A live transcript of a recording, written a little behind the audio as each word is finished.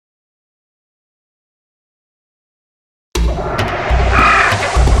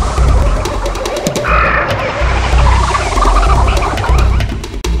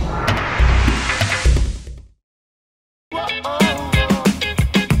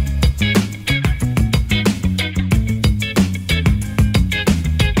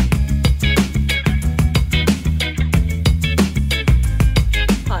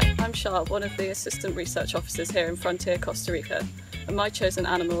the assistant research officers here in Frontier, Costa Rica, and my chosen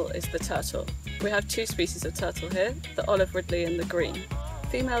animal is the turtle. We have two species of turtle here, the olive ridley and the green.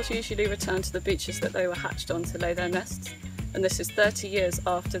 Females usually return to the beaches that they were hatched on to lay their nests, and this is 30 years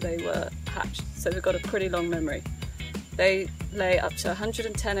after they were hatched, so they've got a pretty long memory. They lay up to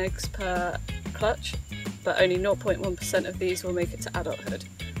 110 eggs per clutch, but only 0.1% of these will make it to adulthood.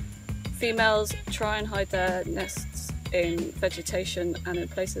 Females try and hide their nests in vegetation and in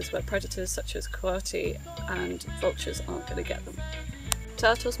places where predators such as coyote and vultures aren't going to get them.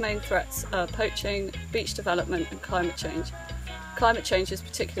 Turtles' main threats are poaching, beach development and climate change. Climate change is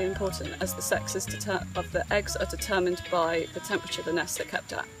particularly important as the sexes of the eggs are determined by the temperature the nests are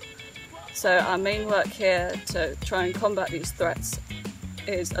kept at. So our main work here to try and combat these threats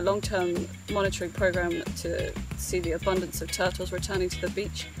is a long-term monitoring program to see the abundance of turtles returning to the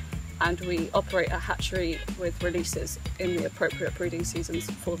beach, and we operate a hatchery with releases in the appropriate breeding seasons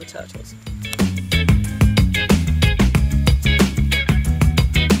for the turtles.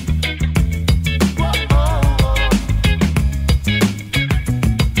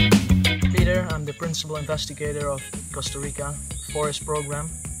 I'm the principal investigator of Costa Rica forest program.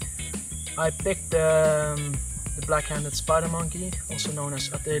 I picked the black-handed spider monkey, also known as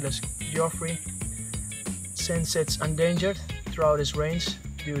Ateles geoffrey, since it's endangered throughout its range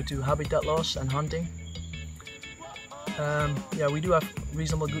due to habitat loss and hunting. Yeah, we do have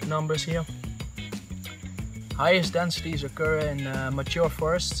reasonable good numbers here. Highest densities occur in mature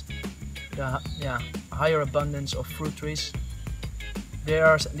forests, higher abundance of fruit trees. They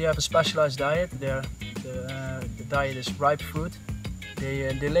have a specialized diet. The diet is ripe fruit.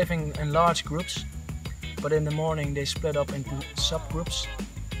 They live in large groups, but in the morning they split up into subgroups.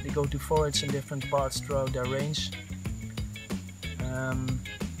 They go to forage in different parts throughout their range.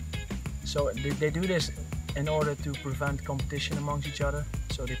 So they do this in order to prevent competition amongst each other.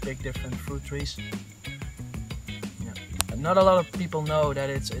 So they pick different fruit trees. Yeah. Not a lot of people know that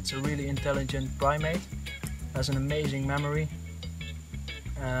it's a really intelligent primate. Has an amazing memory.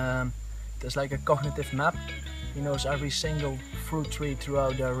 There's like a cognitive map. He knows every single fruit tree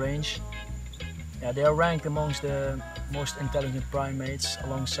throughout their range. Yeah, they are ranked amongst the most intelligent primates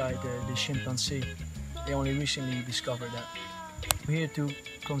alongside the chimpanzee. They only recently discovered that. We're here to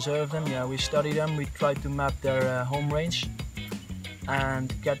conserve them. Yeah, we study them. We try to map their home range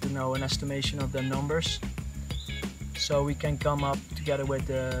and get to know an estimation of their numbers, so we can come up together with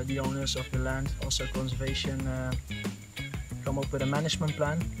the owners of the land, also conservation, come up with a management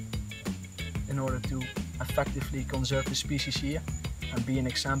plan in order to effectively conserve the species here and be an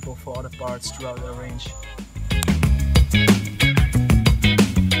example for other parts throughout their range.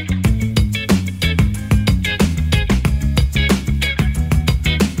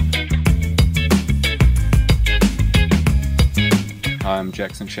 I'm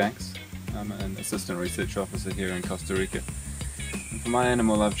Jackson Shanks. I'm an assistant research officer here in Costa Rica. And for my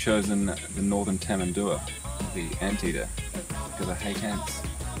animal I've chosen the northern tamandua, the anteater, because I hate ants.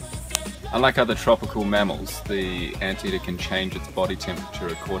 Unlike other tropical mammals, the anteater can change its body temperature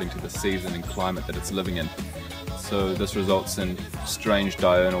according to the season and climate that it's living in. So this results in strange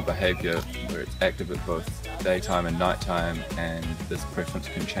diurnal behavior where it's active at both daytime and nighttime, and this preference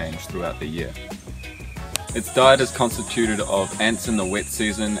can change throughout the year. Its diet is constituted of ants in the wet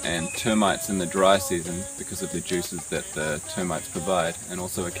season and termites in the dry season because of the juices that the termites provide, and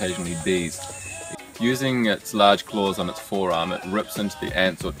also occasionally bees. Using its large claws on its forearm, it rips into the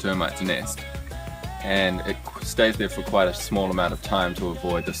ants or termites nest, and it stays there for quite a small amount of time to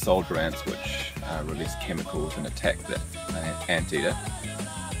avoid the soldier ants, which release chemicals and attack the anteater.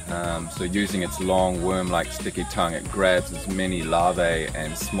 So using its long worm-like sticky tongue, it grabs as many larvae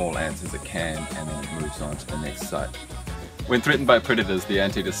and small ants as it can, and then it moves on to the next site. When threatened by predators, the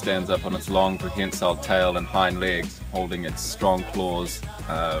anteater stands up on its long prehensile tail and hind legs, holding its strong claws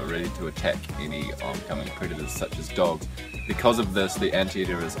ready to attack any oncoming predators such as dogs. Because of this, the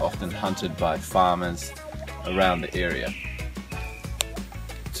anteater is often hunted by farmers around the area.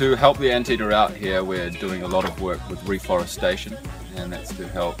 To help the anteater out here, we're doing a lot of work with reforestation, and that's to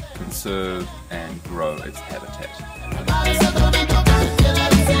help conserve and grow its habitat.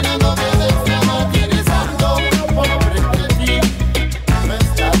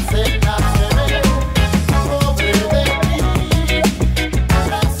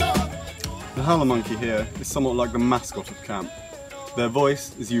 The howler monkey here is somewhat like the mascot of camp. Their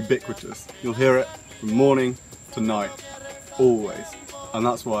voice is ubiquitous. You'll hear it from morning to night, always. And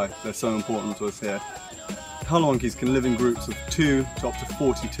that's why they're so important to us here. Howler monkeys can live in groups of 2 to up to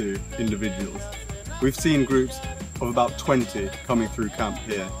 42 individuals. We've seen groups of about 20 coming through camp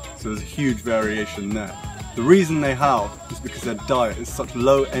here, so there's a huge variation there. The reason they howl is because their diet is such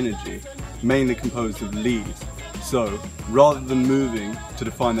low energy mainly composed of leaves. So, rather than moving to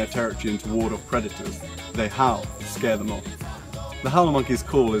define their territory and to ward off predators, they howl to scare them off. The howler monkey's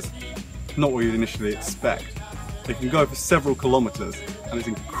call is not what you'd initially expect. It can go for several kilometers and it's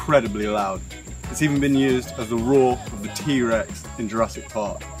incredibly loud. It's even been used as the roar of the T-Rex in Jurassic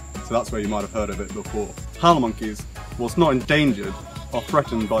Park, so that's where you might have heard of it before. Howler monkeys, whilst not endangered, are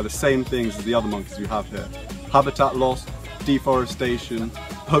threatened by the same things as the other monkeys we have here. Habitat loss, deforestation,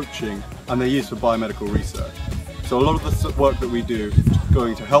 poaching, and they're used for biomedical research. So a lot of the work that we do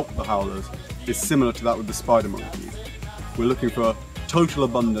going to help the howlers is similar to that with the spider monkeys. We're looking for total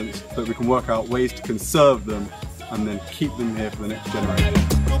abundance so that we can work out ways to conserve them and then keep them here for the next generation.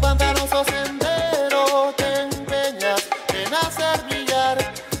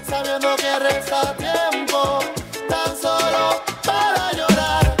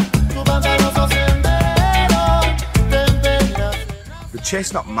 The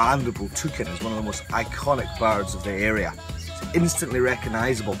chestnut mandible toucan is one of the most iconic birds of the area. It's instantly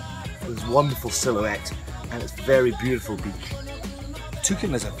recognisable with its wonderful silhouette and its very beautiful beak. The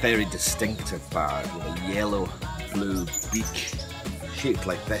toucan is a very distinctive bird with a yellow-blue beak shaped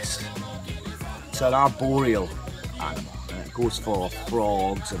like this. It's an arboreal animal and it goes for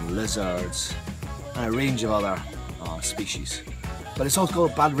frogs and lizards and a range of other species. But it's also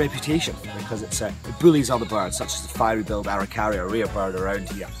got a bad reputation because it bullies other birds such as the fiery-billed araucaria, a rare bird around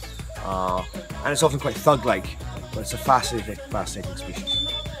here. And it's often quite thug-like, but it's a fascinating species.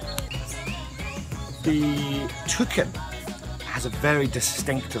 The toucan has a very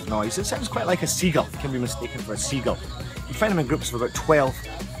distinctive noise. It sounds quite like a seagull. It can be mistaken for a seagull. You find them in groups of about 12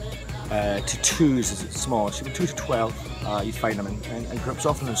 to 2s as it's smallest. From 2 to 12 you find them in groups,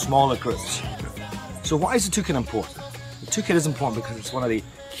 often in smaller groups. So why is the toucan important? The toucan is important because it's one of the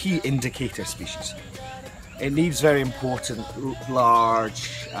key indicator species. It needs very important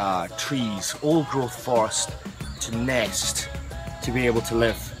large trees, old growth forest to nest to be able to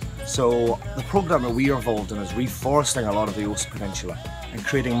live. So the programme that we are involved in is reforesting a lot of the Osa Peninsula and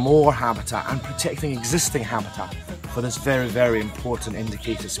creating more habitat and protecting existing habitat for this very, very important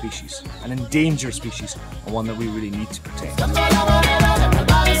indicator species, an endangered species and one that we really need to protect.